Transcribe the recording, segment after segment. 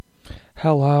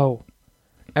Hello,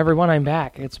 everyone. I'm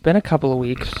back. It's been a couple of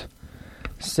weeks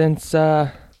since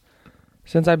I've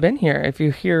been here. If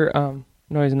you hear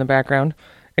noise in the background,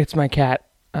 it's my cat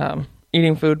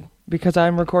eating food because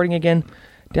I'm recording again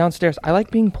downstairs. I like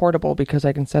being portable because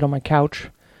I can sit on my couch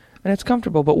and it's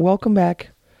comfortable. But welcome back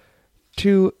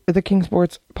to the King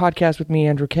Sports Podcast with me,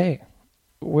 Andrew K.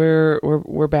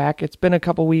 We're back. It's been a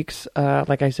couple weeks.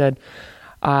 Like I said,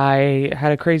 I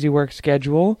had a crazy work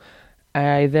schedule.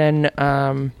 I then,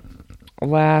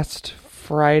 last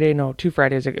Friday, no, 2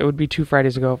 Fridays ago, it would be 2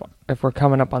 Fridays ago if we're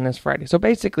coming up on this Friday. So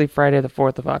basically Friday the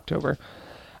 4th of October,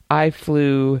 I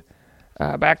flew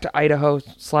back to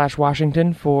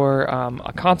Idaho/Washington for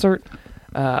a concert.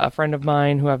 A friend of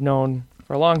mine who I've known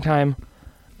for a long time,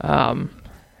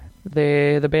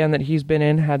 the band that he's been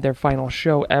in had their final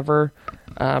show ever,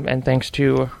 and thanks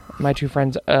to my two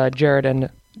friends, Jared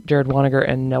Waniger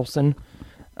and Nelson,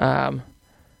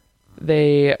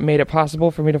 they made it possible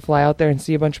for me to fly out there and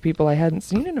see a bunch of people I hadn't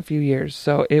seen in a few years.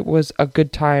 So it was a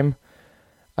good time.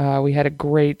 We had a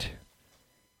great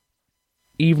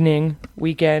evening,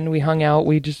 weekend. We hung out.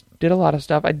 We just did a lot of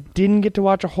stuff. I didn't get to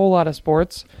watch a whole lot of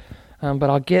sports, but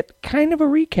I'll get kind of a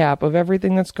recap of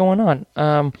everything that's going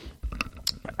on.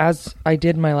 As I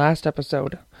did my last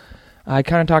episode, I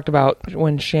kind of talked about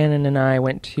when Shannon and I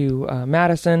went to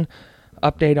Madison.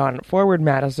 Update on Forward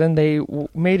Madison. They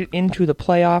made it into the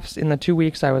playoffs in the 2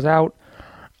 weeks I was out.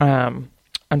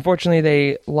 Unfortunately,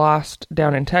 they lost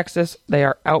down in Texas. They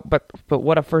are out, but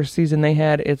what a first season they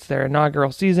had. It's their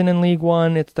inaugural season in League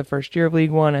One. It's the first year of League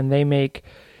One, and they make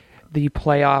the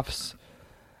playoffs.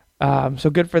 So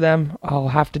good for them. I'll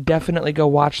have to definitely go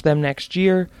watch them next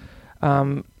year.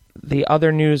 The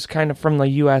other news kind of from the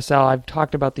USL, I've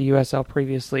talked about the USL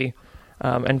previously.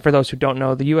 And for those who don't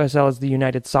know, the USL is the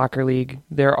United Soccer League.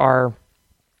 There are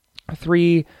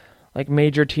 3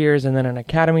 major tiers and then an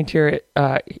academy tier.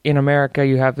 In America,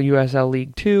 you have the USL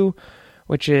League 2,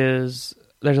 which is,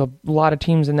 there's a lot of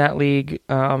teams in that league,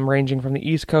 ranging from the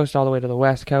East Coast all the way to the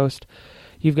West Coast.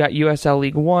 You've got USL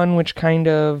League 1, which kind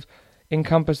of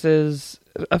encompasses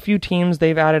a few teams.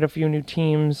 They've added a few new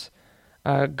teams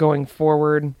going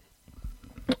forward.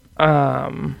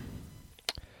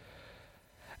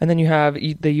 And then you have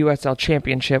the USL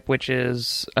Championship, which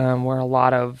is where a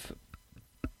lot of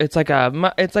it's like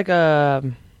a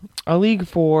league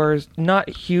for not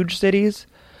huge cities,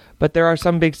 but there are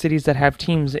some big cities that have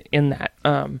teams in that.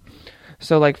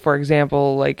 So, for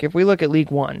example, if we look at League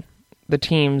One, the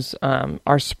teams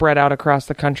are spread out across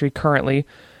the country. Currently,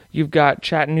 you've got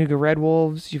Chattanooga Red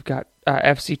Wolves, you've got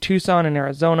FC Tucson in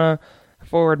Arizona,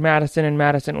 Forward Madison in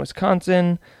Madison,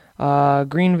 Wisconsin,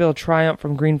 Greenville Triumph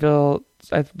from Greenville,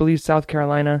 I believe, South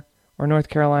Carolina or North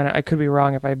Carolina. I could be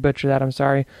wrong. If I butcher that, I'm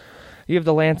sorry. You have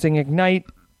the Lansing Ignite,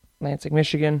 Lansing,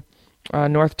 Michigan.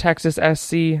 North Texas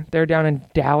SC, they're down in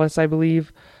Dallas, I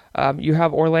believe. You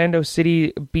have Orlando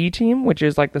City B team, which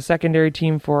is the secondary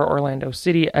team for Orlando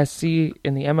City SC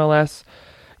in the MLS.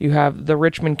 You have the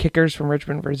Richmond Kickers from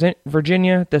Richmond,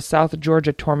 Virginia, the South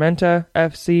Georgia Tormenta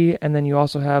FC, and then you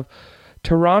also have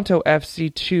Toronto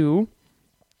FC 2.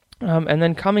 And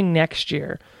then coming next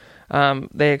year,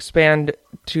 they expand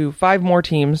to 5 more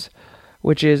teams,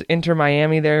 which is Inter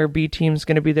Miami. Their B team's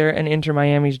going to be there, and Inter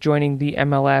Miami's joining the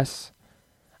MLS,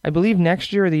 I believe,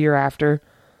 next year or the year after.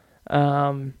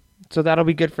 So that'll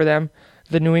be good for them.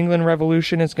 The New England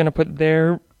Revolution is going to put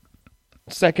their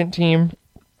second team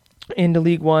into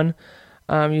League One.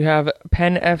 You have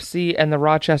Penn FC and the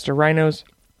Rochester Rhinos.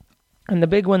 And the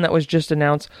big one that was just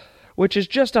announced, which is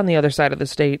just on the other side of the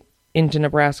state into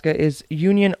Nebraska, is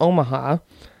Union Omaha.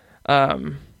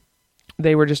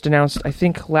 They were just announced, I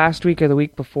think, last week or the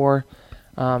week before.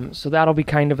 So that'll be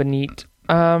kind of a neat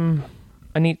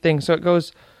thing. So it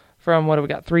goes from, what do we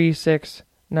got? 3, 6,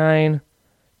 9,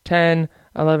 10,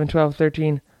 11, 12,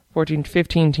 13, 14,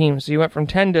 15 teams. So you went from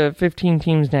 10 to 15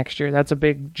 teams next year. That's a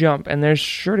big jump. And there's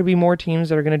sure to be more teams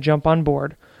that are going to jump on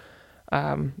board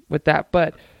with that.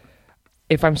 But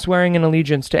if I'm swearing an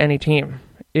allegiance to any team,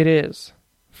 it is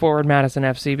Forward Madison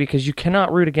FC, because you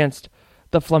cannot root against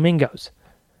the Flamingos.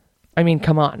 I mean,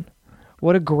 come on.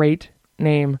 What a great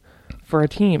name for a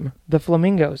team. The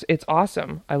Flamingos. It's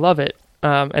awesome. I love it.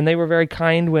 And they were very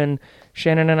kind when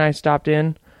Shannon and I stopped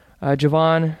in.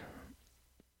 Javon,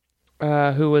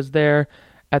 who was there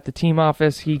at the team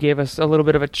office, he gave us a little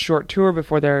bit of a short tour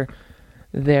before their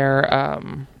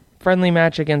friendly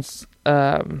match against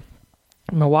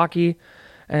Milwaukee.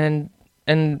 And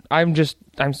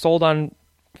I'm sold on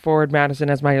Forward Madison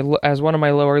as one of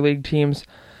my lower league teams.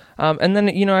 And then,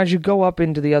 as you go up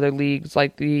into the other leagues,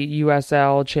 like the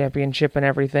USL Championship and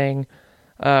everything,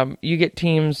 You get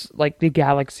teams like the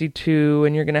Galaxy 2,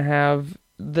 and you're going to have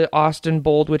the Austin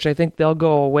Bold, which I think they'll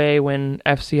go away when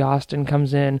FC Austin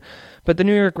comes in. But the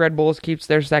New York Red Bulls keeps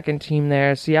their second team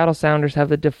there. Seattle Sounders have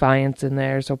the Defiance in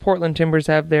there. So Portland Timbers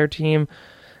have their team.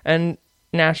 And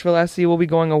Nashville SC will be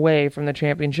going away from the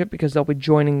championship because they'll be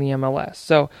joining the MLS.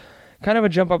 So kind of a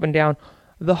jump up and down.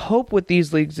 The hope with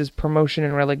these leagues is promotion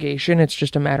and relegation. It's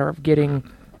just a matter of getting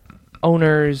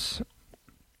owners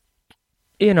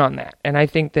in on that. And I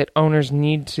think that owners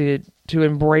need to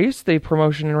embrace the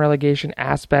promotion and relegation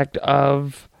aspect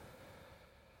of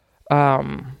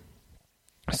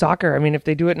soccer. I mean, if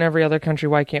they do it in every other country,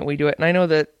 why can't we do it? And I know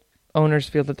that owners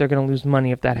feel that they're going to lose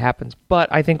money if that happens. But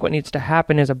I think what needs to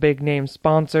happen is a big name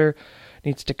sponsor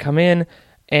needs to come in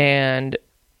and,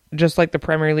 just like the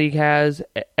Premier League has,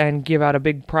 and give out a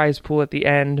big prize pool at the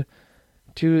end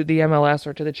to the MLS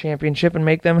or to the championship and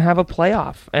make them have a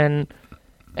playoff and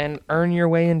earn your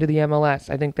way into the MLS.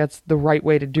 I think that's the right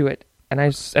way to do it. And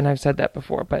I've said that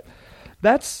before, but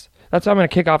that's how I'm going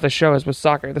to kick off the show, is with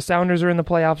soccer. The Sounders are in the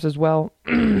playoffs as well.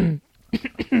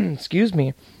 Excuse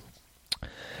me.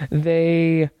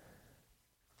 They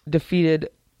defeated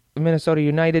Minnesota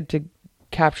United to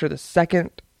capture the second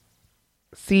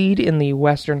seed in the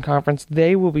Western Conference.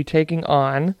 They will be taking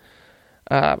on,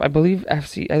 I believe I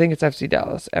think it's FC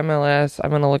Dallas. MLS, I'm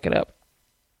going to look it up.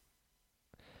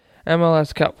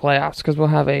 MLS Cup playoffs, because we'll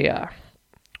have a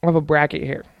bracket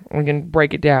here. We can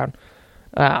break it down.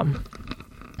 And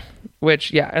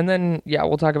then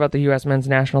we'll talk about the U.S. men's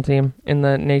national team in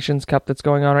the Nations Cup that's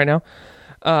going on right now.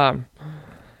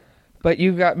 But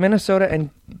you've got Minnesota and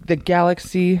the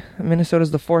Galaxy.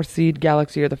 Minnesota's the 4th seed,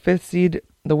 Galaxy are the 5th seed.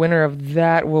 The winner of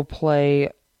that will play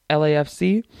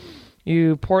LAFC.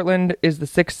 Portland is the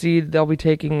 6th seed. They'll be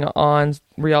taking on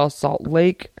Real Salt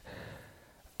Lake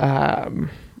on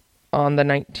the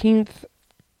 19th.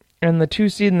 And the 2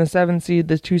 seed and the 7 seed,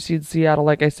 the 2 seed Seattle,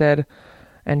 like I said,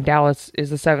 and Dallas is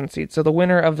the 7th seed. So the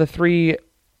winner of the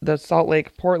Salt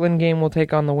Lake Portland game will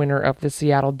take on the winner of the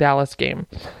Seattle Dallas game.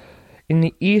 In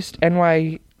the East,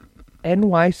 NYCFC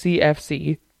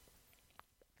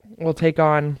will take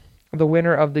on the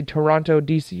winner of the Toronto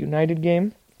DC United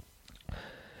game.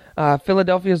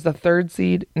 Philadelphia is the 3rd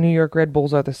seed. New York Red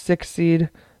Bulls are the 6th seed.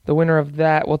 The winner of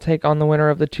that will take on the winner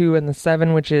of the 2 and the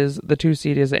 7, which is the 2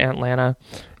 seed is Atlanta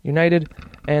United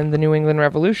and the New England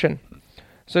Revolution.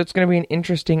 So it's going to be an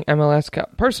interesting MLS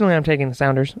Cup. Personally, I'm taking the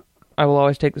Sounders. I will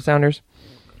always take the Sounders.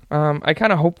 I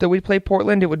kind of hope that we play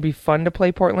Portland. It would be fun to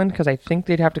play Portland because I think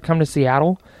they'd have to come to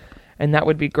Seattle, and that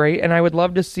would be great. And I would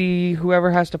love to see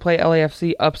whoever has to play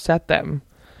LAFC upset them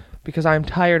because I'm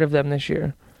tired of them this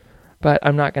year. But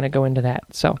I'm not going to go into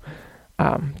that. So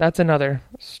that's another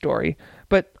story.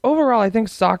 But overall, I think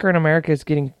soccer in America is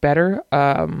getting better.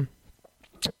 The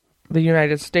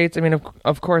United States, I mean,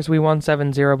 of course, we won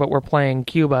 7-0, but we're playing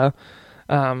Cuba.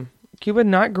 Cuba,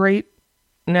 not great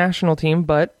national team,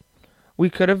 but we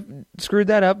could have screwed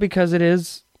that up because it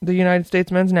is the United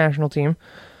States men's national team.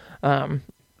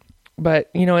 But,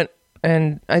 you know,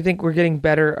 and I think we're getting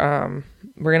better.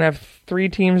 We're going to have 3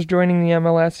 teams joining the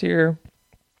MLS here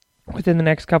within the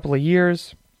next couple of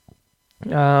years,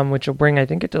 which will bring, I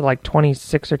think, it to like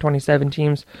 26 or 27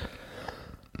 teams.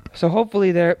 So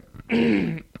hopefully there,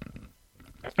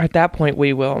 at that point,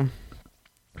 we will,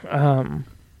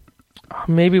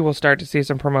 maybe we'll start to see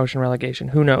some promotion relegation.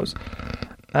 Who knows?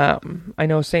 I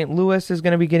know St. Louis is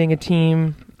going to be getting a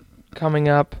team coming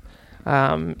up.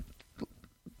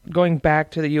 Going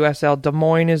back to the USL, Des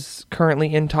Moines is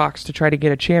currently in talks to try to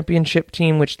get a championship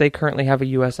team, which they currently have a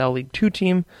USL League 2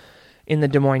 team in the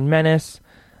Des Moines Menace.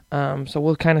 So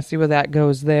we'll kind of see where that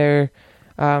goes there.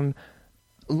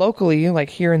 Locally, like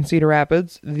here in Cedar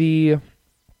Rapids, the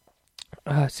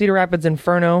Cedar Rapids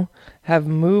Inferno have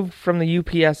moved from the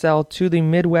UPSL to the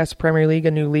Midwest Premier League,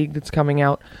 a new league that's coming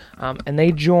out, and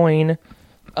they join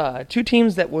 2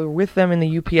 teams that were with them in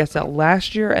the UPSL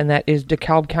last year, and that is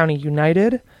DeKalb County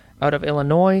United out of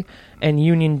Illinois and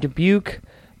Union Dubuque,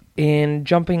 in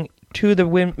jumping to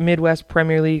the Midwest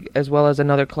Premier League, as well as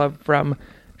another club from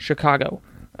Chicago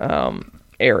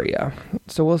area.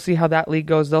 So we'll see how that league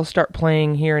goes. They'll start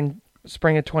playing here in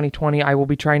spring of 2020. I will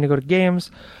be trying to go to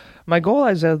games. My goal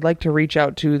is I'd like to reach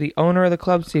out to the owner of the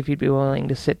club, see if he'd be willing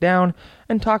to sit down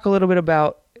and talk a little bit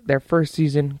about their first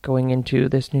season going into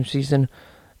this new season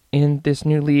in this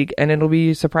new league. And it'll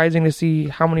be surprising to see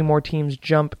how many more teams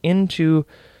jump into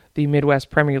the Midwest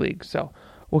Premier League. So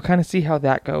we'll kind of see how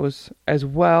that goes as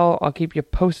well. I'll keep you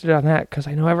posted on that because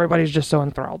I know everybody's just so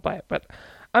enthralled by it. But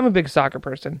I'm a big soccer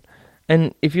person.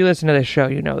 And if you listen to this show,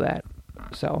 you know that.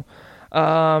 So,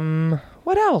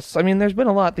 what else? I mean, there's been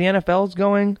a lot. The NFL's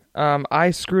going.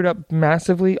 I screwed up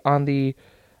massively on the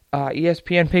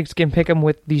ESPN Pigskin Pick'em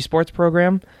with the sports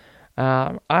program.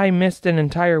 I missed an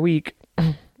entire week,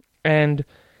 and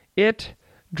it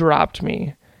dropped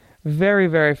me very,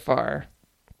 very far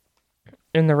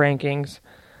in the rankings.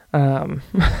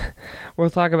 We'll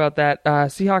talk about that.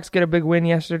 Seahawks get a big win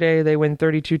yesterday. They win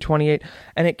 32-28,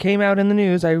 and it came out in the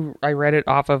news. I read it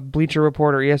off of Bleacher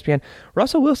Report or ESPN.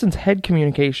 Russell Wilson's head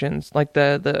communications, like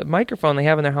the microphone they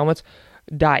have in their helmets,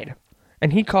 died,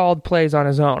 and he called plays on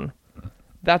his own.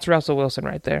 That's Russell Wilson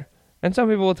right there. And some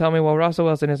people will tell me, well, Russell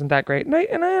Wilson isn't that great. And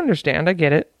I understand. I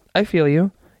get it. I feel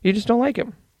you. You just don't like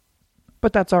him.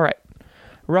 But that's all right.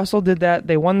 Russell did that.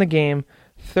 They won the game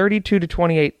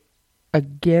 32-28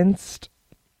 against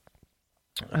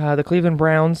the Cleveland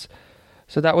Browns.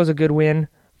 So that was a good win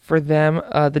for them.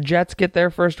 The Jets get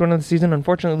their first win of the season.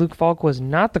 Unfortunately, Luke Falk was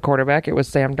not the quarterback. It was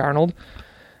Sam Darnold.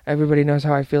 Everybody knows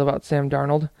how I feel about Sam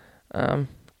Darnold.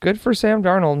 Good for Sam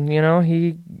Darnold. You know,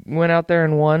 he went out there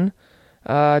and won.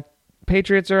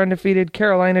 Patriots are undefeated.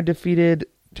 Carolina defeated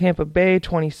Tampa Bay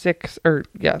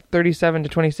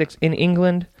 37-26 in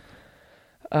England.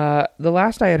 The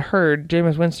last I had heard,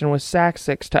 Jameis Winston was sacked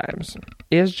 6 times.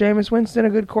 Is Jameis Winston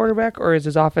a good quarterback, or is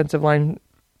his offensive line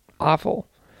awful?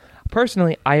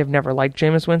 Personally, I have never liked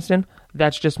Jameis Winston.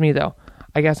 That's just me, though.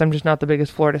 I guess I'm just not the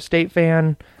biggest Florida State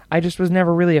fan. I just was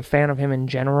never really a fan of him in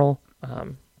general.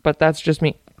 But that's just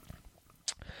me.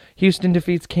 Houston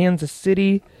defeats Kansas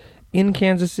City in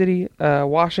Kansas City.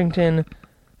 Washington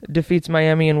defeats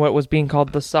Miami in what was being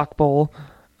called the Suck Bowl.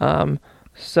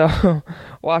 So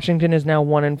Washington is now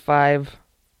 1-5.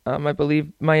 I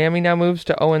believe Miami now moves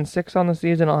to 0-6 on the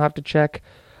season. I'll have to check.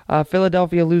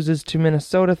 Philadelphia loses to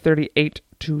Minnesota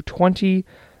 38-20.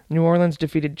 New Orleans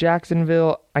defeated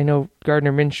Jacksonville. I know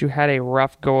Gardner Minshew had a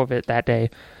rough go of it that day.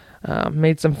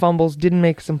 Made some fumbles, didn't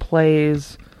make some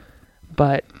plays,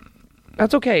 but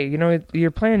that's okay. You know,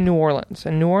 you're playing New Orleans,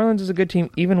 and New Orleans is a good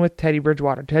team even with Teddy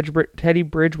Bridgewater. Teddy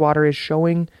Bridgewater is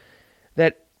showing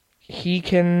that he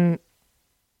can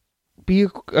be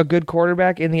a good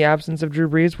quarterback in the absence of Drew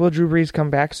Brees. Will Drew Brees come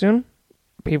back soon?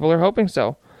 People are hoping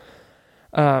so.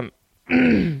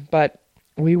 But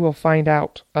we will find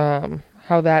out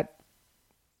how that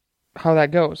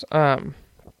goes. I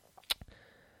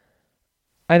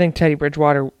think Teddy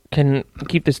Bridgewater can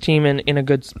keep this team in a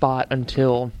good spot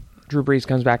until Drew Brees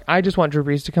comes back. I just want Drew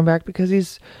Brees to come back because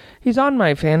he's on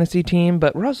my fantasy team,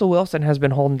 but Russell Wilson has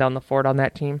been holding down the fort on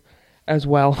that team as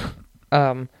well.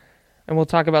 And we'll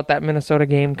talk about that Minnesota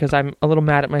game because I'm a little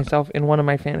mad at myself in one of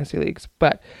my fantasy leagues.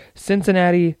 But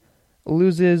Cincinnati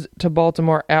loses to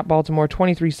Baltimore at Baltimore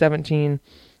 23-17.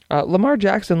 Lamar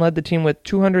Jackson led the team with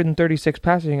 236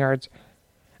 passing yards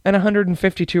and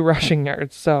 152 rushing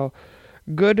yards. So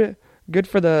good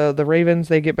for the Ravens.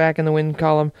 They get back in the win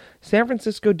column. San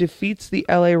Francisco defeats the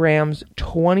LA Rams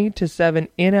 20-7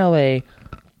 in LA.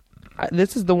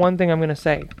 This is the one thing I'm going to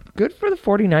say. Good for the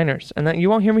 49ers. And that, you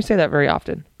won't hear me say that very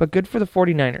often, but good for the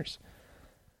 49ers.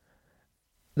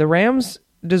 The Rams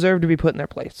deserve to be put in their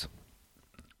place.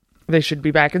 They should be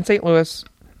back in St. Louis.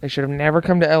 They should have never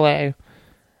come to LA.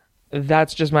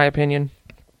 That's just my opinion.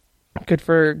 Good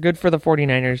for the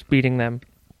 49ers beating them.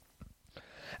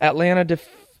 Atlanta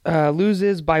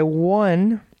loses by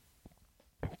 1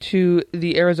 to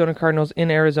the Arizona Cardinals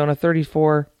in Arizona,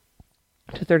 34-33.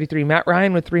 Matt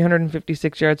Ryan with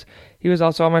 356 yards. He was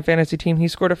also on my fantasy team. He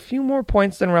scored a few more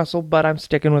points than Russell, but I'm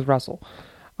sticking with Russell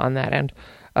on that end.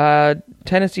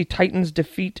 Tennessee Titans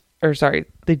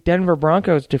the Denver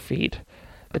Broncos defeat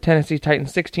the Tennessee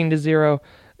Titans 16-0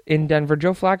 in Denver.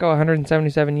 Joe Flacco,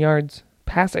 177 yards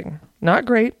passing. Not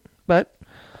great, but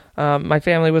my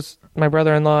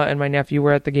brother-in-law and my nephew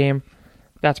were at the game.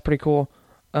 That's pretty cool.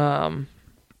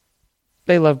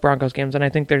 They love Broncos games, and I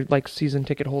think they're like season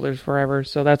ticket holders forever,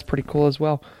 so that's pretty cool as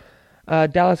well.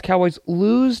 Dallas Cowboys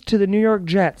lose to the New York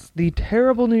Jets, the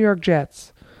terrible New York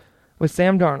Jets, with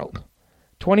Sam Darnold,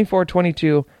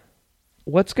 24-22.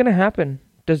 What's going to happen?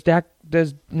 This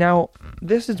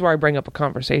is where I bring up a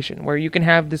conversation, where you can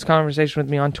have this conversation with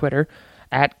me on Twitter,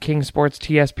 at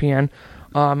KingSportsTSPN.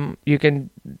 You can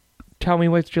tell me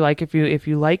what you like if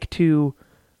you like to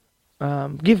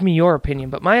give me your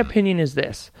opinion. But my opinion is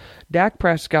this. Dak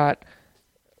Prescott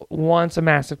wants a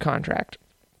massive contract.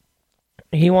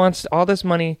 He wants all this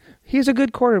money. He's a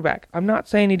good quarterback. I'm not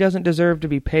saying he doesn't deserve to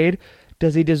be paid.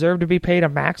 Does he deserve to be paid a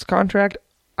max contract?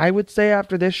 I would say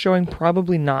after this showing,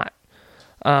 probably not.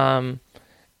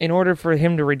 In order for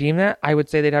him to redeem that, I would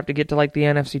say they'd have to get to like the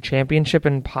NFC Championship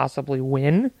and possibly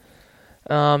win.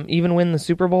 Even win the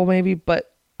Super Bowl maybe.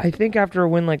 But I think after a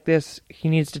win like this, he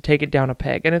needs to take it down a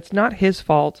peg. And it's not his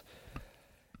fault.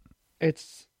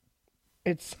 it's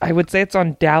I would say it's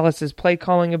on Dallas's play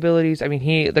calling abilities. I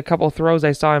mean, the couple throws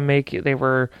I saw him make,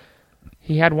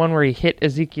 he had one where he hit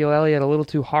Ezekiel Elliott a little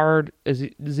too hard.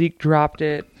 Zeke dropped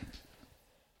it.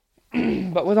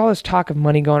 But with all this talk of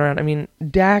money going around, I mean,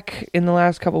 Dak in the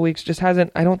last couple weeks just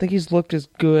hasn't, I don't think he's looked as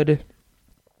good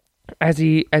as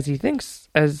he thinks,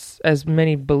 as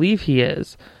many believe he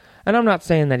is. And I'm not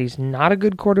saying that he's not a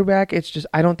good quarterback. It's just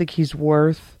I don't think he's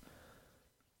worth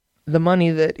the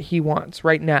money that he wants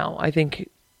right now. I think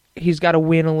he's got to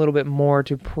win a little bit more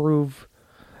to prove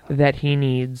that he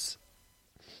needs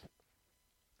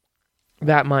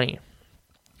that money,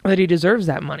 that he deserves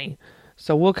that money.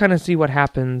 So we'll kind of see what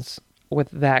happens with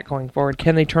that going forward.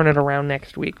 Can they turn it around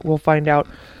next week? We'll find out.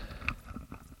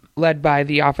 Led by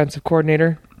the offensive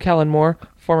coordinator, Kellen Moore,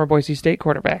 former Boise State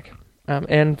quarterback,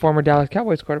 and former Dallas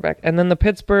Cowboys quarterback. And then the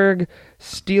Pittsburgh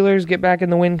Steelers get back in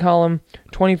the win column,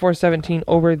 24-17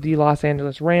 over the Los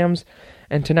Angeles Rams.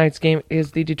 And tonight's game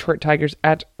is the Detroit Tigers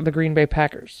at the Green Bay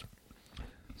Packers.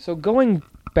 So going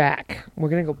back, we're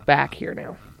going to go back here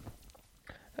now.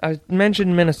 I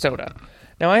mentioned Minnesota.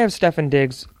 Now I have Stefon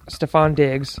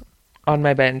Diggs on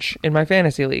my bench in my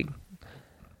fantasy league.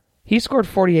 He scored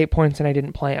 48 points and I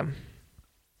didn't play him.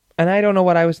 And I don't know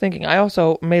what I was thinking. I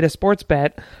also made a sports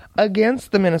bet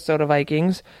against the Minnesota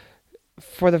Vikings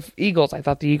for the Eagles. I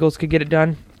thought the Eagles could get it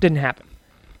done. Didn't happen.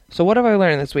 So what have I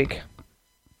learned this week?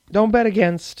 Don't bet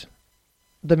against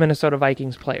the Minnesota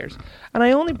Vikings players. And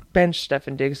I only benched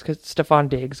Stefon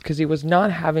Diggs because he was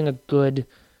not having a good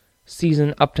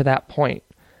season up to that point.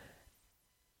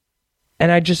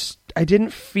 And I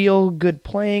didn't feel good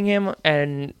playing him,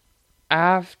 and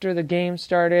after the game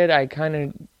started, I kind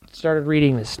of started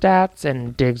reading the stats,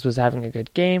 and Diggs was having a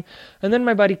good game. And then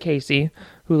my buddy Casey,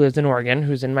 who lives in Oregon,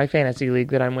 who's in my fantasy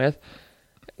league that I'm with,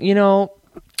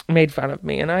 made fun of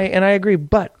me. And I agree,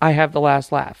 but I have the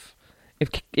last laugh.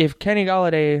 If Kenny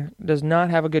Golladay does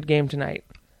not have a good game tonight,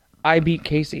 I beat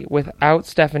Casey without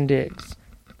Stefon Diggs,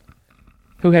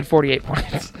 who had 48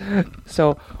 points.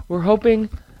 So we're hoping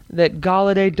that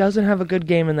Golladay doesn't have a good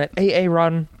game and that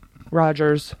Aaron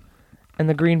Rodgers and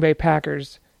the Green Bay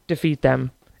Packers defeat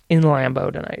them in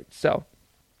Lambeau tonight.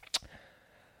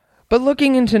 But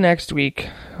looking into next week,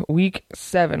 week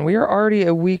 7, we are already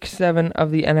at week 7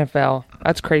 of the NFL.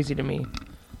 That's crazy to me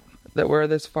that we're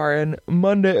this far in.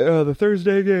 The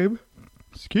Thursday game.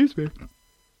 Excuse me.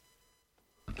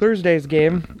 Thursday's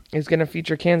game is going to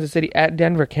feature Kansas City at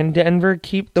Denver. Can Denver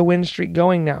keep the win streak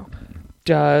going now?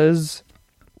 Does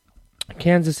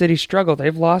Kansas City struggle?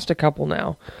 They've lost a couple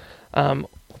now.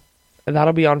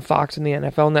 That'll be on Fox and the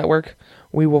NFL Network.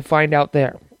 We will find out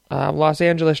there. Los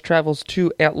Angeles travels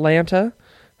to Atlanta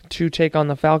to take on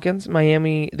the Falcons.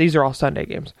 Miami, these are all Sunday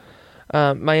games.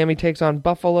 Miami takes on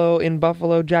Buffalo in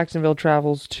Buffalo. Jacksonville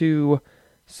travels to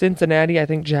Cincinnati. I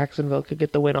think Jacksonville could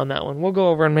get the win on that one. We'll go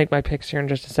over and make my picks here in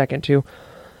just a second, too.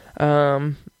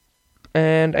 And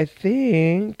I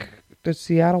think, does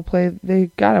Seattle play?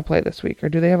 They got to play this week, or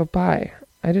do they have a bye?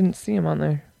 I didn't see them on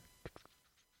there.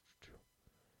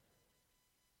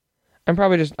 I'm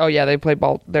probably just... Oh, yeah, they play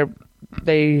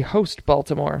they host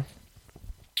Baltimore.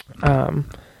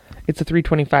 It's a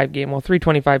 3:25 game. Well,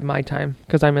 3:25 my time,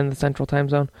 because I'm in the Central Time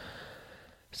Zone.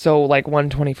 So, like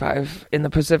 1:25 in the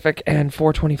Pacific and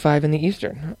 4:25 in the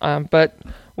Eastern. But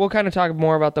we'll kind of talk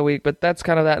more about the week, but that's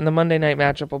kind of that. And the Monday night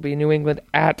matchup will be New England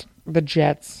at the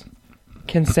Jets.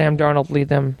 Can Sam Darnold lead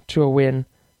them to a win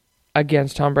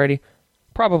against Tom Brady?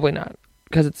 Probably not,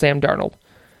 because it's Sam Darnold.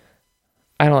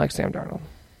 I don't like Sam Darnold.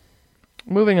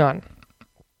 Moving on.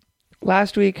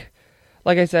 Last week,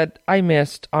 like I said, I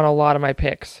missed on a lot of my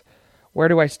picks. Where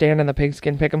do I stand in the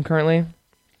Pigskin Pick'em currently?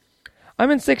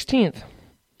 I'm in 16th.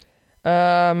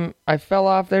 I fell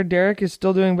off there. Derek is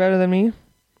still doing better than me.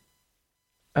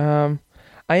 I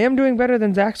am doing better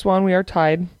than Zach Swan. We are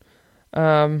tied.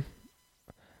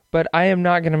 But I am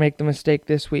not going to make the mistake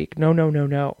this week.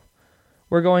 No.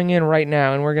 We're going in right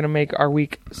now, and we're going to make our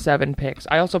week 7 picks.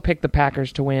 I also picked the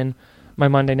Packers to win my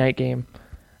Monday night game.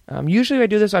 Usually I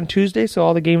do this on Tuesday, so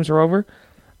all the games are over.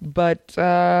 But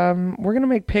we're going to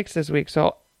make picks this week.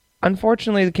 So,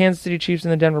 unfortunately, the Kansas City Chiefs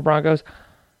and the Denver Broncos,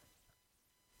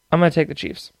 I'm going to take the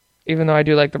Chiefs, even though I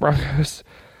do like the Broncos.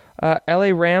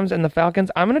 LA Rams and the Falcons,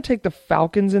 I'm going to take the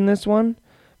Falcons in this one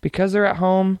because they're at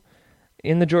home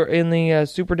in the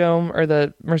Superdome, or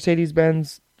the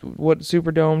Mercedes-Benz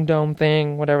Superdome dome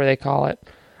thing, whatever they call it.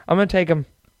 I'm going to take them.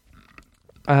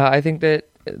 I think that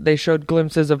they showed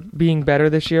glimpses of being better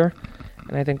this year,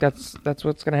 and I think that's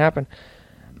what's going to happen.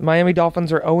 Miami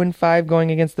Dolphins are 0-5 going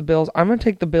against the Bills. I'm going to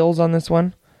take the Bills on this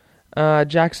one.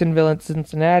 Jacksonville and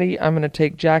Cincinnati, I'm going to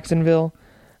take Jacksonville.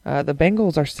 The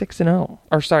Bengals are 6-0.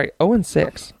 Or sorry,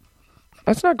 0-6.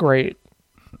 That's not great.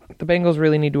 The Bengals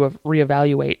really need to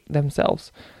reevaluate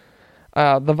themselves.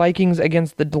 The Vikings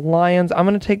against the Lions. I'm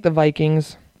going to take the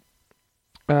Vikings.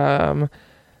 Green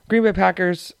Bay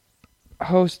Packers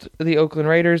host the Oakland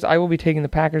Raiders. I will be taking the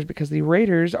Packers because the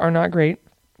Raiders are not great.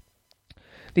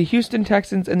 The Houston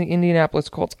Texans and the Indianapolis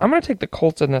Colts. I'm going to take the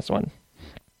Colts in this one.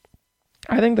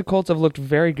 I think the Colts have looked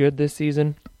very good this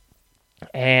season,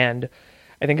 and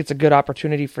I think it's a good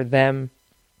opportunity for them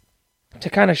to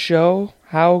kind of show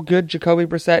how good Jacoby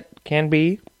Brissett can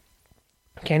be.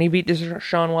 Can he beat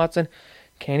Deshaun Watson?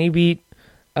 Can he beat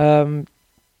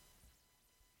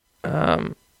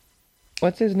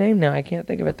what's his name now? I can't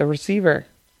think of it. The receiver.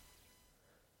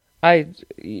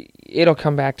 It'll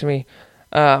come back to me.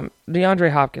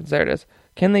 DeAndre Hopkins. There it is.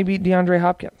 Can they beat DeAndre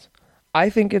Hopkins? I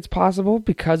think it's possible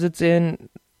because it's in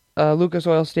Lucas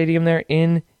Oil Stadium there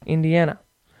in Indianapolis.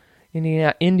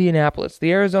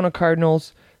 The Arizona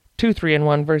Cardinals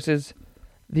 2-3-1 versus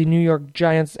the New York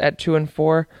Giants at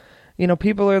 2-4. You know,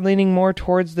 people are leaning more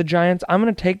towards the Giants. I'm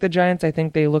going to take the Giants. I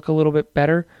think they look a little bit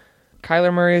better.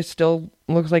 Kyler Murray still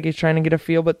looks like he's trying to get a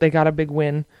feel, but they got a big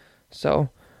win. So,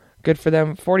 good for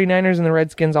them. 49ers and the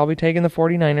Redskins. I'll be taking the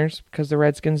 49ers because the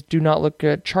Redskins do not look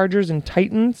good. Chargers and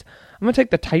Titans. I'm going to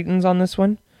take the Titans on this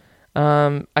one.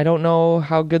 I don't know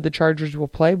how good the Chargers will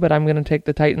play, but I'm going to take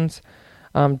the Titans.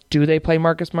 Do they play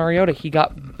Marcus Mariota? He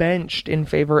got benched in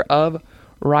favor of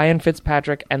Ryan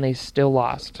Fitzpatrick, and they still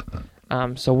lost.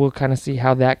 So we'll kind of see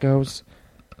how that goes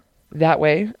that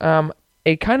way.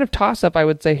 A kind of toss-up, I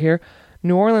would say here.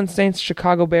 New Orleans Saints,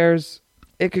 Chicago Bears.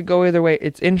 It could go either way.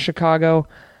 It's in Chicago.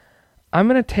 I'm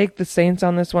going to take the Saints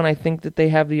on this one. I think that they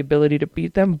have the ability to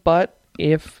beat them, but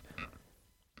if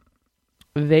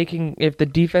the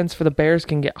defense for the Bears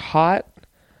can get hot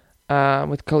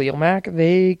with Khalil Mack,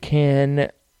 I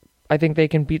think they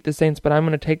can beat the Saints, but I'm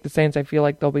going to take the Saints. I feel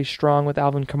like they'll be strong with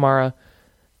Alvin Kamara.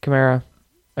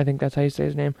 I think that's how you say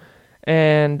his name.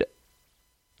 And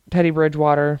Teddy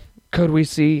Bridgewater. Could we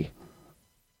see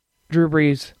Drew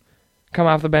Brees come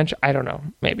off the bench? I don't know.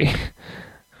 Maybe.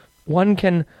 One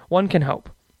can hope.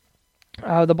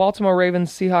 The Baltimore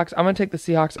Ravens, Seahawks. I'm going to take the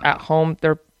Seahawks at home.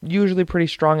 They're usually pretty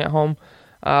strong at home,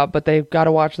 but they've got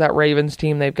to watch that Ravens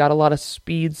team. They've got a lot of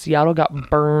speed. Seattle got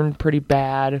burned pretty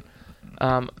bad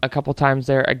a couple times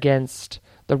there against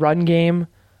the run game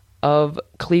of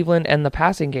Cleveland and the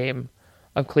passing game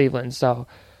of Cleveland. So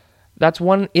that's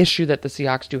one issue that the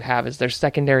Seahawks do have is their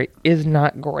secondary is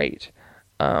not great.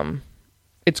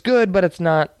 It's good, but it's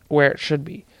not where it should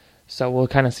be. So we'll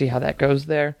kind of see how that goes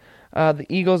there. The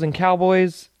Eagles and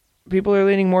Cowboys. People are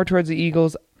leaning more towards the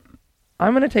Eagles.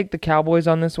 I'm going to take the Cowboys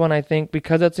on this one, I think,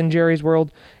 because it's in Jerry's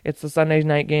World. It's the Sunday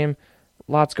night game.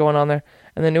 Lots going on there.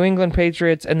 And the New England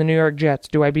Patriots and the New York Jets.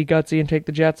 Do I be gutsy and take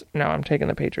the Jets? No, I'm taking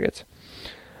the Patriots.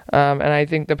 And I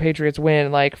think the Patriots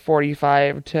win like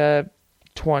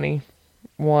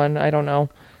 45-21. I don't know.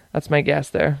 That's my guess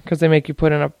there. Because they make you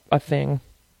put in a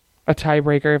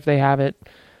tiebreaker if they have it.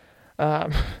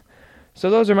 So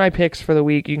those are my picks for the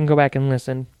week. You can go back and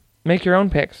listen. Make your own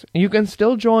picks. You can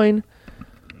still join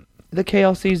the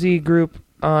KLCZ group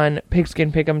on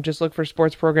Pigskin Pick'em. Just look for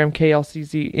sports program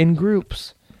KLCZ in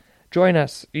groups. Join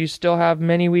us. You still have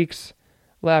many weeks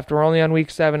left. We're only on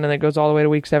week 7, and it goes all the way to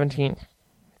week 17.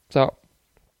 So,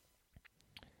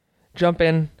 jump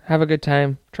in. Have a good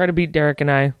time. Try to beat Derek and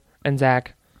I and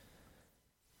Zach.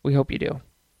 We hope you do.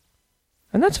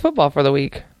 And that's football for the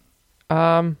week.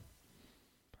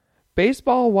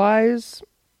 Baseball-wise,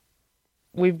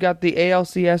 we've got the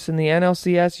ALCS and the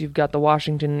NLCS. You've got the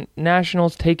Washington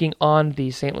Nationals taking on the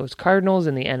St. Louis Cardinals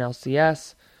in the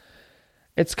NLCS.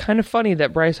 It's kind of funny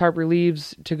that Bryce Harper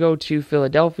leaves to go to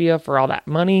Philadelphia for all that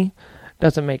money,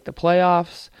 doesn't make the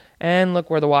playoffs, and look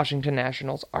where the Washington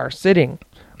Nationals are sitting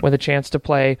with a chance to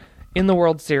play in the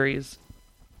World Series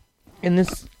in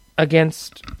this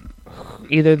against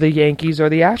either the Yankees or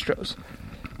the Astros.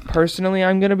 Personally,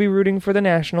 I'm going to be rooting for the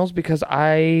Nationals because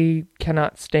I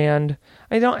cannot stand...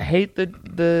 I don't hate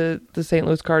the St.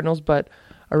 Louis Cardinals, but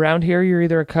around here, you're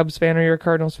either a Cubs fan or you're a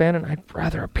Cardinals fan, and I'd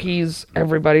rather appease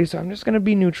everybody, so I'm just going to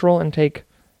be neutral and take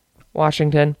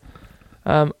Washington.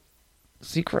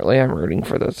 Secretly, I'm rooting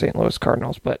for the St. Louis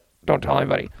Cardinals, but don't tell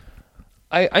anybody.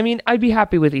 I mean, I'd be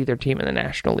happy with either team in the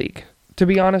National League. To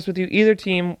be honest with you,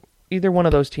 either one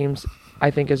of those teams,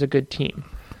 I think is a good team.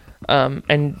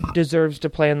 And deserves to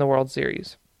play in the World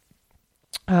Series.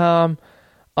 On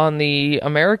the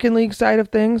American League side of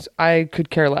things, I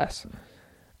could care less.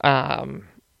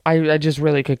 I just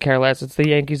really could care less. It's the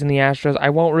Yankees and the Astros. I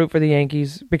won't root for the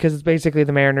Yankees because it's basically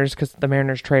the Mariners because the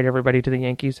Mariners trade everybody to the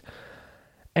Yankees.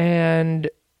 And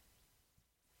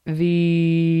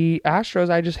The Astros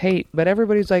I just hate. But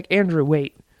everybody's like, Andrew,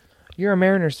 wait. You're a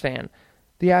Mariners fan.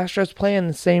 The Astros play in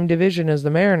the same division as the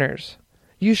Mariners.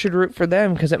 You should root for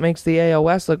them because it makes the AL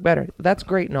West look better. That's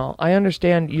great and all. I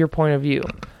understand your point of view.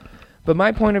 But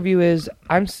my point of view is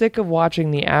I'm sick of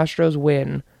watching the Astros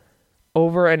win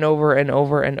over and over and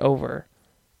over and over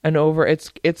and over.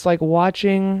 It's like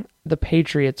watching the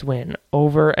Patriots win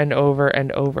over and over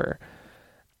and over.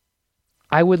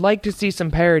 I would like to see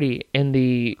some parity in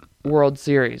the World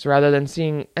Series rather than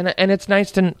seeing... And it's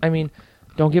nice to... I mean,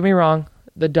 don't get me wrong.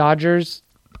 The Dodgers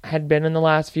had been in the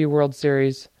last few World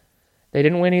Series. They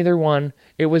didn't win either one.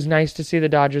 It was nice to see the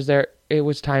Dodgers there. It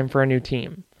was time for a new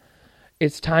team.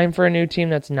 It's time for a new team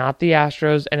that's not the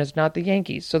Astros and it's not the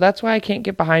Yankees. So that's why I can't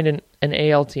get behind an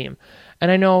AL team.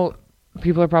 And I know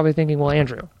people are probably thinking, well,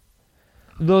 Andrew,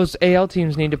 those AL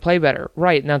teams need to play better.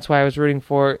 Right, and that's why I was rooting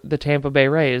for the Tampa Bay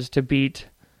Rays to beat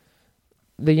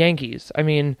the Yankees. I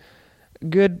mean,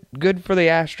 good for the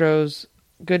Astros,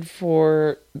 good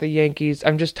for the Yankees.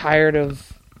 I'm just tired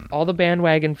of all the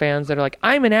bandwagon fans that are like,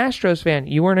 I'm an Astros fan.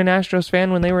 You weren't an Astros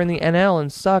fan when they were in the NL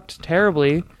and sucked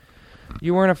terribly.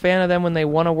 You weren't a fan of them when they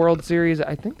won a World Series.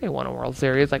 I think they won a World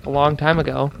Series like a long time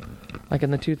ago, like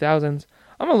in the 2000s.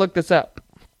 I'm going to look this up.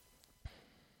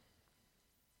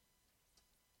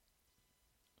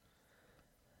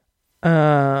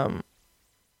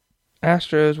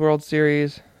 Astros World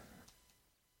Series.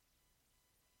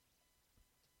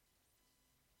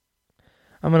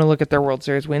 I'm going to look at their World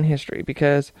Series win history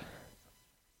because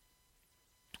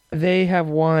they have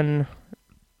won...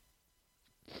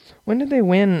 When did they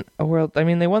win a World... I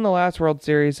mean, they won the last World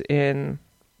Series in...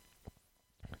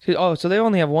 Oh, so they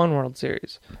only have one World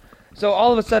Series. So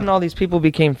all of a sudden, all these people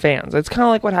became fans. It's kind of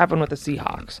like what happened with the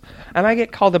Seahawks. And I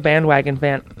get called a bandwagon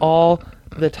fan all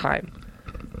the time.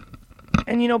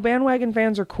 And, you know, bandwagon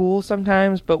fans are cool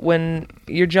sometimes, but when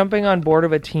you're jumping on board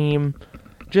of a team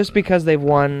just because they've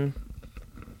won,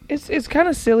 it's kind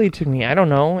of silly to me. I don't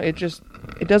know. It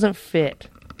doesn't fit.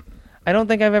 I don't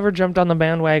think I've ever jumped on the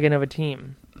bandwagon of a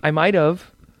team. I might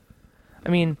have. I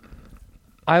mean,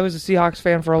 I was a Seahawks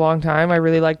fan for a long time. I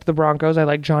really liked the Broncos. I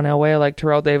liked John Elway. I liked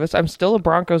Terrell Davis. I'm still a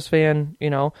Broncos fan, you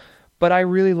know, but I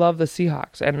really love the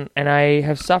Seahawks, and I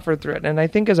have suffered through it. And I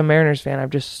think as a Mariners fan, I've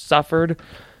just suffered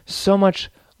so much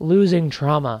losing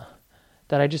trauma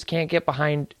that I just can't get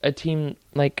behind a team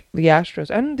like the Astros.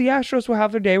 And the Astros will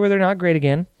have their day where they're not great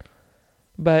again.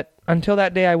 But until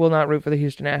that day, I will not root for the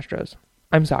Houston Astros.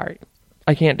 I'm sorry.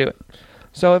 I can't do it.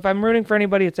 So if I'm rooting for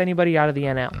anybody, it's anybody out of the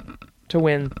NL to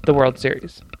win the World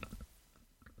Series.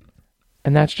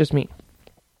 And that's just me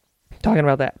talking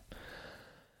about that.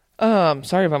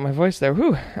 Sorry about my voice there.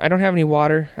 Whew. I don't have any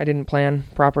water. I didn't plan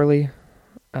properly.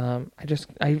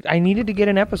 I needed to get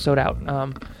an episode out.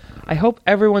 I hope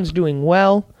everyone's doing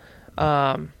well.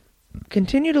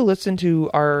 Continue to listen to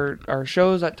our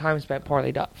shows at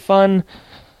timespentpoorly.fun.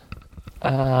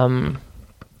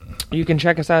 You can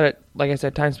check us out at, like I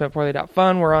said,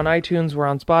 timespentpoorly.fun. We're on iTunes. We're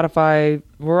on Spotify.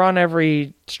 We're on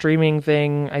every streaming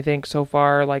thing, I think, so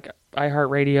far, like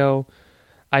iHeartRadio.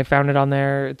 I found it on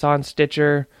there. It's on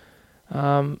Stitcher,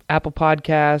 Apple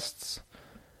Podcasts.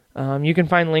 You can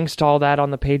find links to all that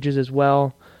on the pages as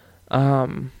well.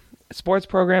 Sports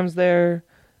programs there.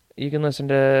 You can listen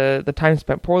to the Time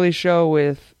Spent Poorly show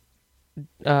with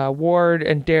Ward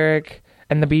and Derek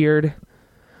and the Beard,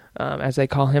 as they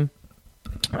call him.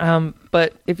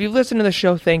 But if you've listened to the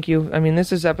show, thank you. I mean,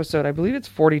 this is episode, I believe it's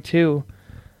 42.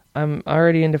 I'm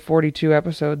already into 42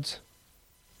 episodes.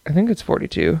 I think it's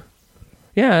 42.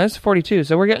 Yeah, it's 42.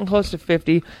 So we're getting close to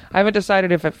 50. I haven't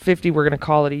decided if at 50 we're going to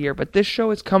call it a year, but this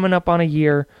show is coming up on a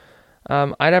year.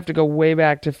 I'd have to go way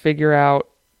back to figure out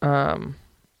how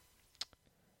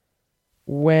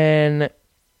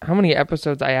many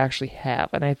episodes I actually have.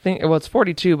 And I think, well, it's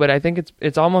 42, but I think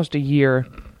it's almost a year.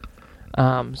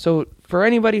 So for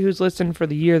anybody who's listened for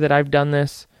the year that I've done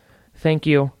this, thank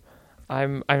you.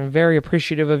 I'm very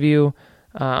appreciative of you.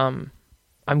 I'm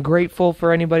grateful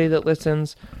for anybody that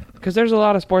listens, because there's a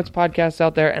lot of sports podcasts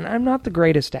out there, and I'm not the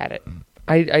greatest at it.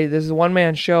 This is a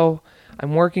one-man show.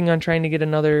 I'm working on trying to get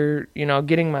another,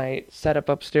 getting my setup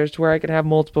upstairs to where I can have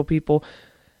multiple people.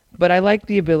 But I like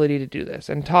the ability to do this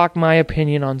and talk my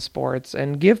opinion on sports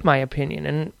and give my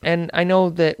opinion. And I know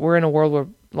that we're in a world where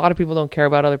a lot of people don't care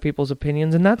about other people's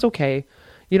opinions, and that's okay.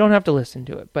 You don't have to listen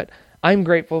to it. But I'm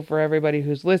grateful for everybody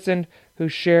who's listened,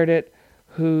 who's shared it,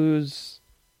 who's,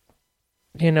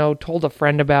 told a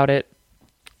friend about it.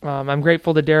 I'm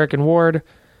grateful to Derek and Ward,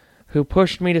 who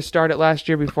pushed me to start it last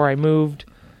year before I moved.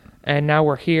 And now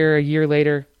we're here a year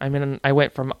later. I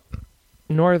went from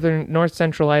north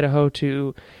central Idaho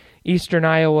to Eastern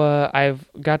Iowa, I've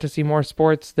got to see more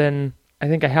sports than I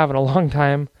think I have in a long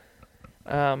time.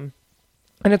 And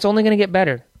it's only going to get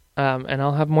better. And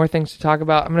I'll have more things to talk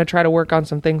about. I'm going to try to work on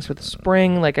some things for the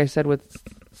spring, like I said with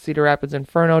Cedar Rapids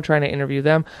Inferno, trying to interview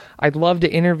them. I'd love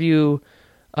to interview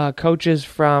coaches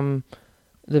from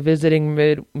the visiting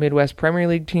Midwest Premier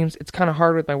League teams. It's kind of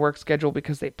hard with my work schedule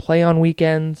because they play on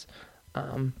weekends.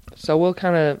 So we'll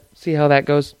kind of see how that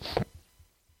goes.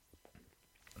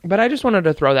 But I just wanted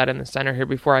to throw that in the center here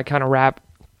before I kind of wrap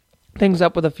things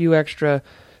up with a few extra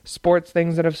sports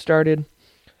things that have started.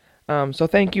 So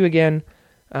thank you again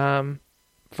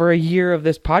for a year of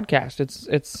this podcast.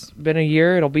 It's been a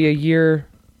year. It'll be a year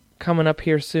coming up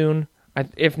here soon,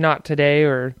 if not today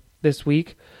or this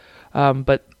week.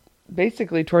 But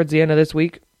basically towards the end of this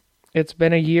week, it's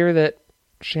been a year that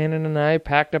Shannon and I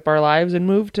packed up our lives and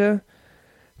moved to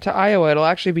Iowa. It'll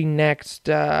actually be next.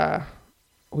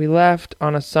 We left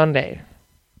on a Sunday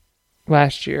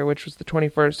last year, which was the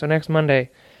 21st, so next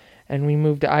Monday, and we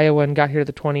moved to Iowa and got here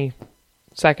the 22nd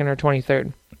or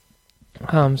 23rd.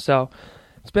 So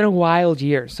it's been a wild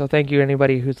year, so thank you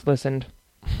anybody who's listened.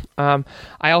 I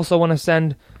also want to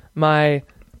send my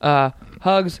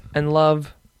hugs and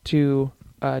love to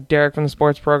Derek from the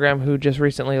sports program, who just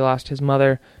recently lost his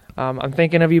mother. I'm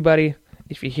thinking of you, buddy.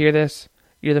 If you hear this,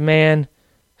 you're the man.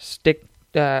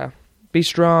 Be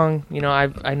strong. You know,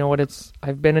 I know what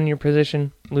I've been in your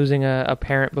position, losing a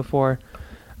parent before.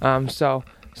 So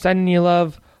sending you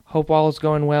love. Hope all is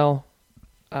going well.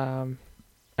 And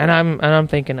I'm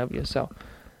thinking of you. So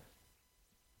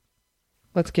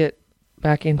let's get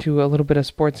back into a little bit of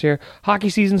sports here. Hockey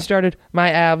season started.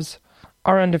 My Avs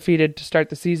are undefeated to start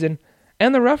the season,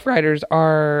 and the Rough Riders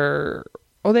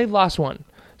they've lost one.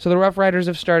 So the Rough Riders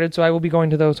have started. So I will be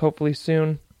going to those hopefully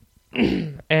soon.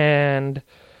 And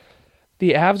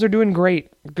the Avs are doing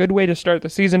great. Good way to start the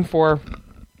season for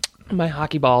my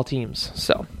hockey ball teams.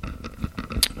 So,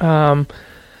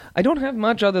 I don't have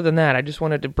much other than that. I just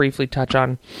wanted to briefly touch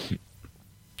on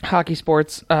hockey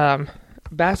sports.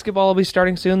 Basketball will be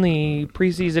starting soon. The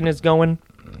preseason is going.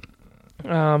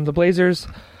 The Blazers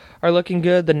are looking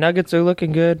good. The Nuggets are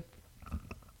looking good.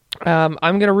 I'm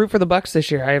going to root for the Bucks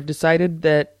this year. I have decided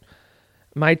that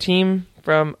my team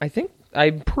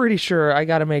I'm pretty sure, I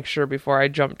got to make sure before I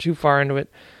jump too far into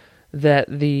it, that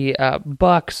the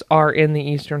Bucks are in the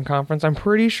Eastern Conference. I'm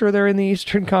pretty sure they're in the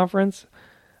Eastern Conference.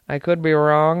 I could be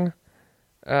wrong.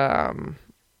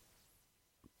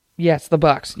 Yes, the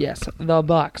Bucks. Yes, the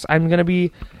Bucks. I'm going to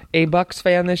be a Bucks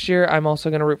fan this year. I'm also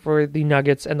going to root for the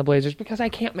Nuggets and the Blazers because I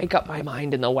can't make up my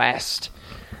mind in the West.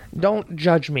 Don't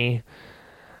judge me.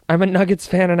 I'm a Nuggets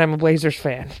fan and I'm a Blazers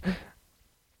fan.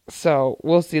 So,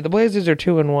 we'll see. The Blazers are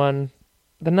 2-1.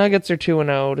 The Nuggets are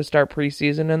 2-0 to start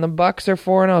preseason, and the Bucks are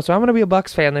 4-0. So I'm going to be a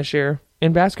Bucks fan this year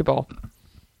in basketball.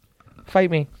 Fight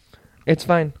me. It's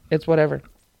fine. It's whatever.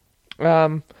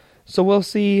 So we'll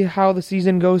see how the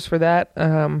season goes for that.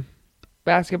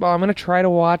 Basketball, I'm going to try to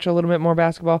watch a little bit more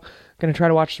basketball. I'm going to try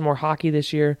to watch some more hockey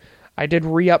this year. I did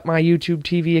re-up my YouTube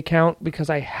TV account because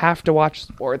I have to watch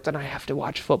sports and I have to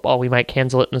watch football. We might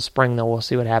cancel it in the spring, though. We'll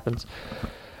see what happens.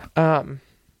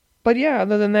 But yeah,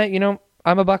 other than that,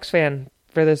 I'm a Bucks fan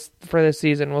for this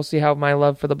season. We'll see how my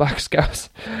love for the Bucks goes.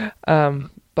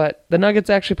 But the Nuggets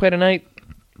actually play tonight.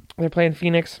 They're playing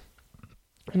Phoenix,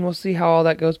 and we'll see how all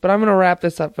that goes. But I'm going to wrap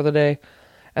this up for the day,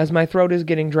 as my throat is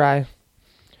getting dry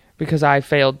because I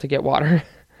failed to get water.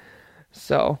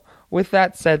 So, with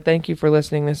that said, thank you for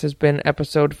listening. This has been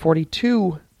episode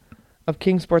 42 of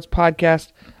King Sports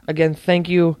Podcast. Again, thank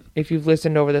you if you've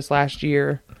listened over this last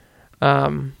year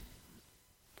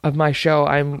of my show.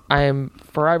 I am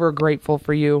forever grateful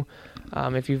for you.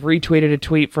 If you've retweeted a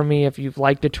tweet from me, if you've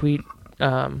liked a tweet,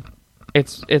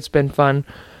 it's been fun.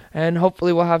 And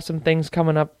hopefully we'll have some things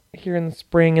coming up here in the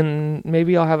spring, and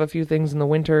maybe I'll have a few things in the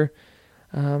winter.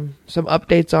 Some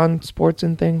updates on sports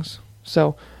and things.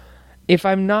 So if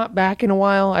I'm not back in a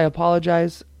while, I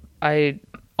apologize. I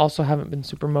also haven't been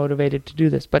super motivated to do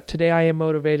this, but today I am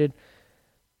motivated,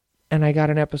 and I got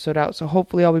an episode out. So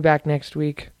hopefully I'll be back next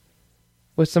week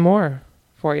with some more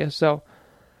for you. So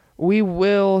we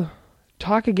will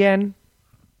talk again.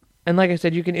 And like I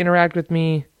said, you can interact with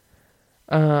me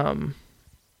on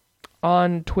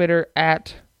Twitter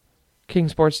at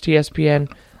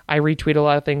KingSportsTSPN. I retweet a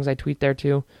lot of things. I tweet there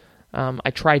too. I'm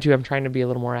trying to be a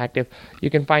little more active. You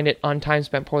can find it on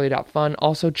timespentpoorly.fun.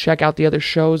 Also check out the other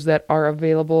shows that are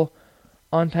available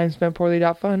on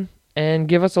timespentpoorly.fun. And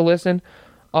give us a listen.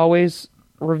 Always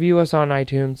review us on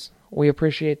iTunes. We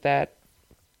appreciate that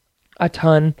a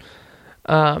ton.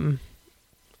 And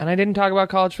I didn't talk about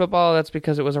college football. That's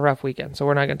because it was a rough weekend, so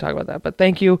we're not going to talk about that. But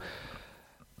thank you.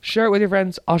 Share it with your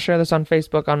friends. I'll share this on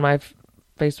Facebook on my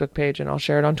Facebook page, and I'll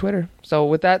share it on Twitter. So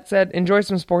with that said, enjoy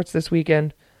some sports this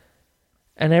weekend.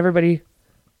 And everybody,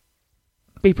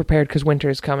 be prepared because winter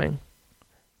is coming.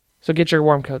 So get your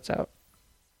warm coats out.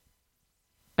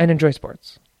 And enjoy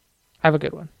sports. Have a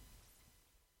good one.